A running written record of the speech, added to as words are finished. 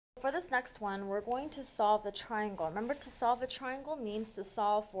For this next one, we're going to solve the triangle. Remember, to solve a triangle means to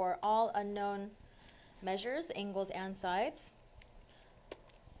solve for all unknown measures, angles, and sides.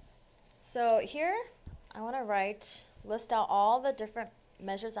 So here, I want to list out all the different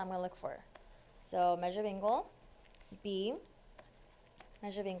measures I'm going to look for. So measure of angle B,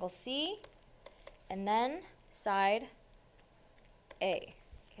 measure of angle C, and then side A.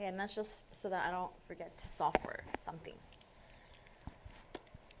 Okay, and that's just so that I don't forget to solve for something.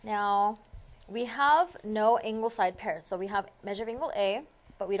 Now, we have no angle side pairs. So we have measure of angle A,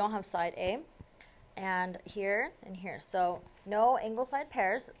 but we don't have side A. And here and here. So no angle side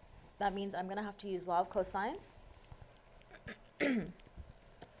pairs. That means I'm going to have to use law of cosines.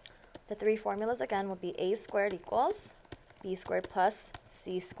 The three formulas again will be a squared equals b squared plus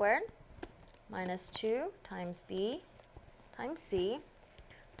c squared minus 2 times b times c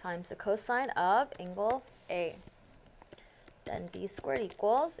times the cosine of angle A. Then b squared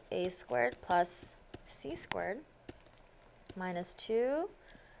equals a squared plus c squared minus 2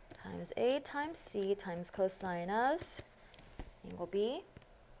 times a times c times cosine of angle B.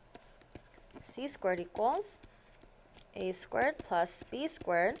 C squared equals a squared plus b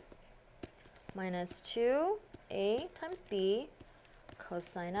squared minus 2a times b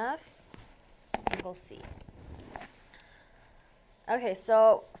cosine of angle C. Okay,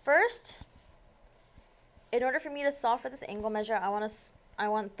 so first, in order for me to solve for this angle measure, I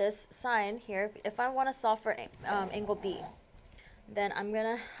want this sign here. If I want to solve for angle B, then I'm going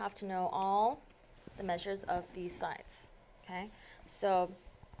to have to know all the measures of these sides. Okay, so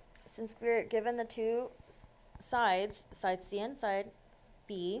since we're given the two sides, side C and side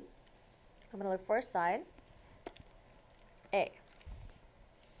B, I'm going to look for a side A.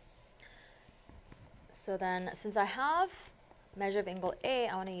 So then, since I have measure of angle A,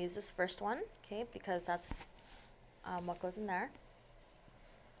 I want to use this first one, okay, because that's what goes in there.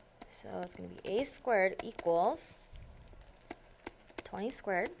 So it's going to be a squared equals 20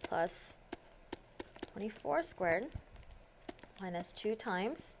 squared plus 24 squared minus 2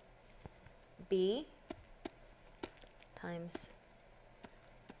 times b times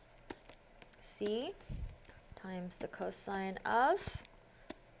c times the cosine of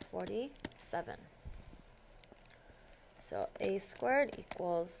 47. So a squared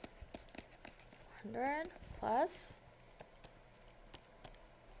equals 100 plus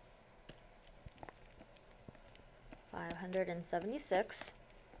 576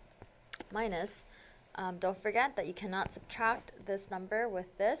 minus, don't forget that you cannot subtract this number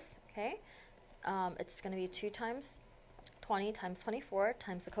with this, okay? It's going to be 2 times 20 times 24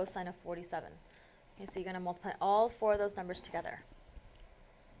 times the cosine of 47. Okay, so you're going to multiply all 4 of those numbers together.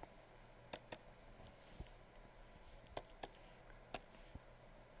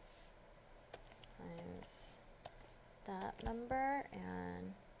 Times that number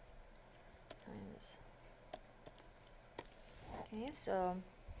and times. Okay, so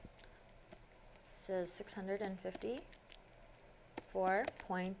this is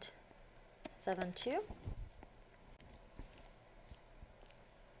 654.72.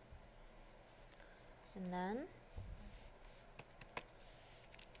 And then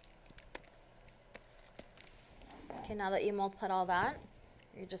okay, now that you multiplied all that,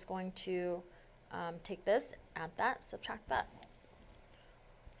 you're just going to take this, add that, subtract that.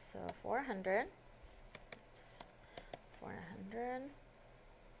 So 400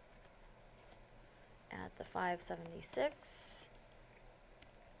 add the 576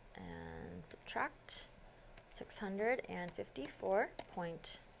 and subtract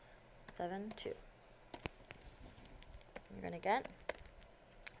 654.72. You're going to get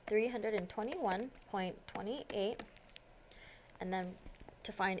 321.28, and then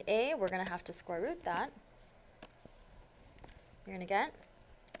to find A, we're going to have to square root that. You're going to get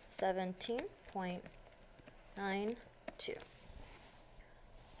 17.92.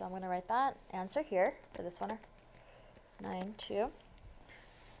 So I'm going to write that answer here for this one, 92.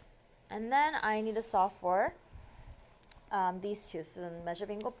 And then I need to solve for these two, so the measure of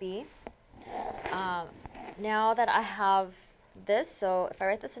angle B. Now that I have this, so if I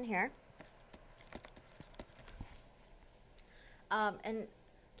write this in here, and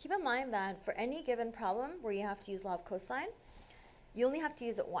keep in mind that for any given problem where you have to use law of cosine, you only have to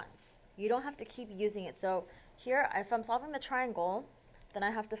use it once. You don't have to keep using it. So here, if I'm solving the triangle, then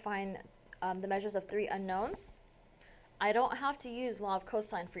I have to find the measures of 3 unknowns. I don't have to use law of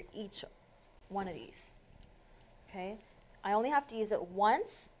cosine for each one of these. Okay, I only have to use it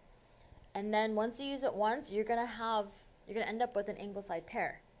once, and then once you use it once, you're gonna end up with an angle side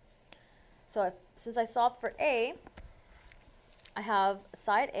pair. So since I solved for A, I have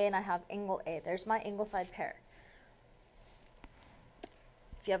side A and I have angle A. There's my angle side pair.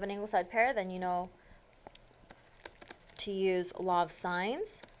 if you have an angle side pair, then you know to use law of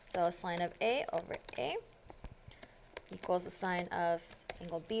sines. So sine of A over A equals the sine of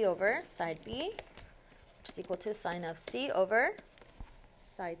angle B over side B, which is equal to sine of C over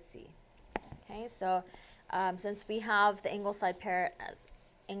side C. Okay, so since we have the angle side pair as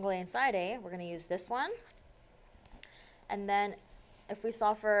angle A and side A, we're going to use this one. And then if we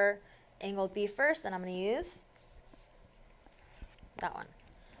solve for angle B first, then I'm going to use that one.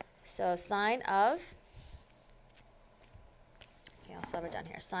 So sine of, okay, I'll solve it down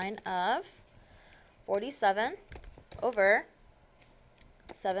here. Sine of 47 over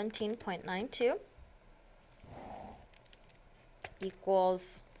 17.92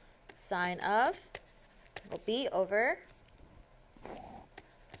 equals sine of angle B over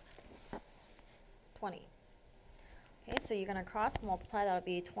 20. Okay, so you're going to cross multiply. That would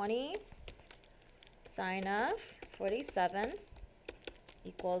be 20 sine of 47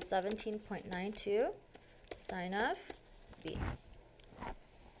 equals 17.92 sine of B.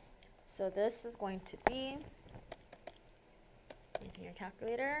 So this is going to be, using your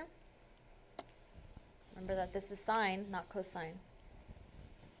calculator, remember that this is sine, not cosine.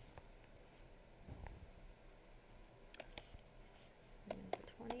 Minus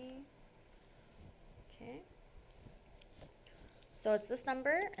 20. Okay. So it's this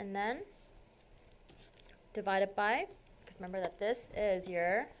number, and then divided by, because remember that this is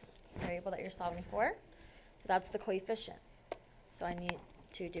your variable that you're solving for. So that's the coefficient. So I need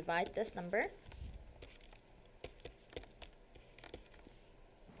to divide this number .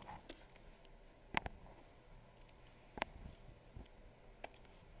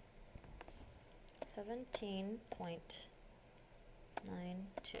 17.92.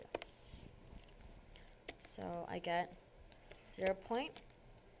 So I get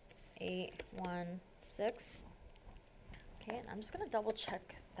 0.816. Okay, and I'm just going to double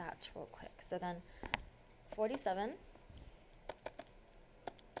check that real quick. So then 47,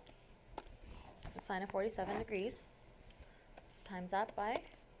 the sine of 47 degrees, times that by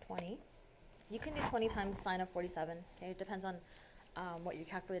 20. You can do 20 times sine of 47. Okay, it depends on what your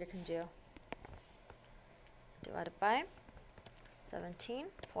calculator can do. Divided by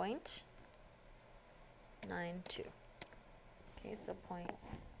 17.92. Okay, so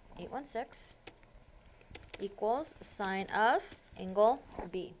 0.816 equals sine of angle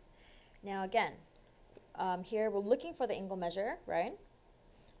B. Now again, here we're looking for the angle measure, right?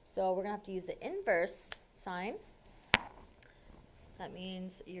 So we're going to have to use the inverse sign. That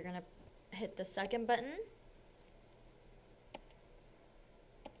means you're going to hit the second button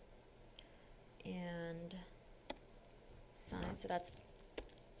and sine. So that's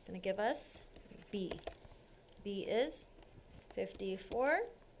going to give us B. B is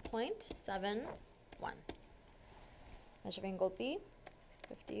 54.71. Measure of angle B,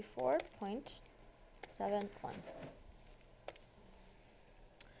 54.71.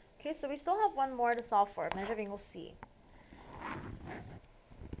 Okay, so we still have one more to solve for, measure of angle C.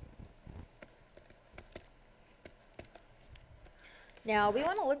 Now, we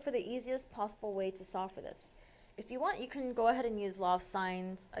want to look for the easiest possible way to solve for this. If you want, you can go ahead and use law of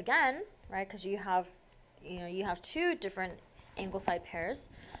sines again, right? Because you have two different angle side pairs.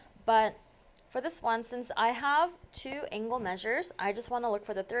 But for this one, since I have two angle measures, I just want to look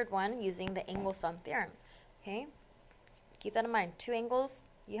for the third one using the Angle Sum Theorem. Okay, keep that in mind. Two angles.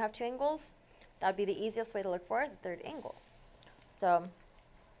 You have two angles. That would be the easiest way to look for the third angle. So,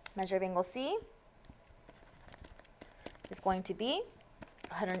 measure of angle C is going to be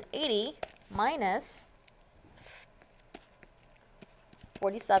 180 minus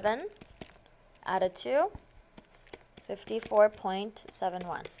 47 added to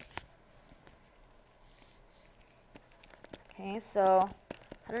 54.71. Okay, so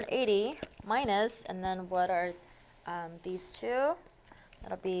 180 minus, and then what are these two?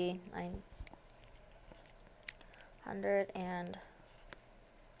 That'll be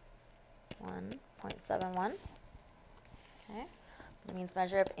 901.71. Okay, that means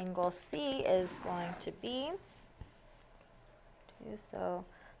measure of angle C is going to be 2, so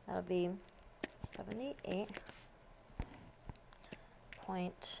that'll be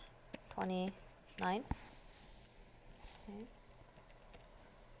 78.29. Okay.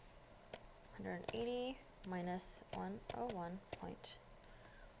 180 minus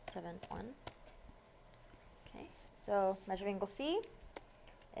 101.71. Okay, so measure of angle C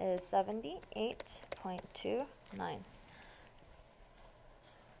is 78.29.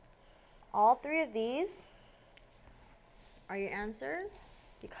 All three of these are your answers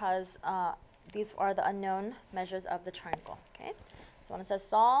because these are the unknown measures of the triangle. Okay, so when it says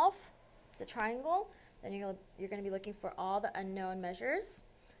solve the triangle, then you're going to be looking for all the unknown measures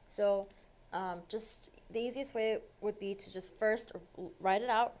So just the easiest way would be to just first write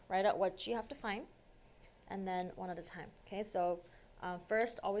out what you have to find, and then one at a time. Okay, so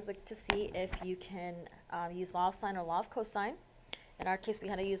first, always look to see if you can use law of sine or law of cosine. In our case, we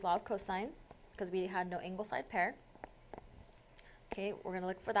had to use law of cosine because we had no angle side pair. Okay, we're going to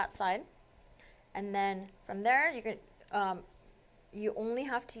look for that side. And then from there, you only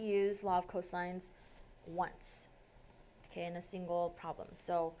have to use law of cosines once, okay, in a single problem.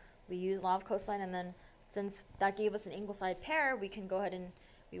 So we use law of cosine, and then since that gave us an angle side pair, we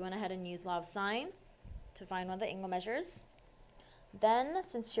went ahead and used law of sines to find one of the angle measures. Then,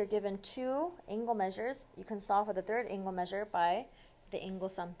 since you're given two angle measures, you can solve for the third angle measure by the angle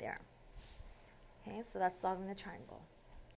sum theorem. Okay, so that's solving the triangle.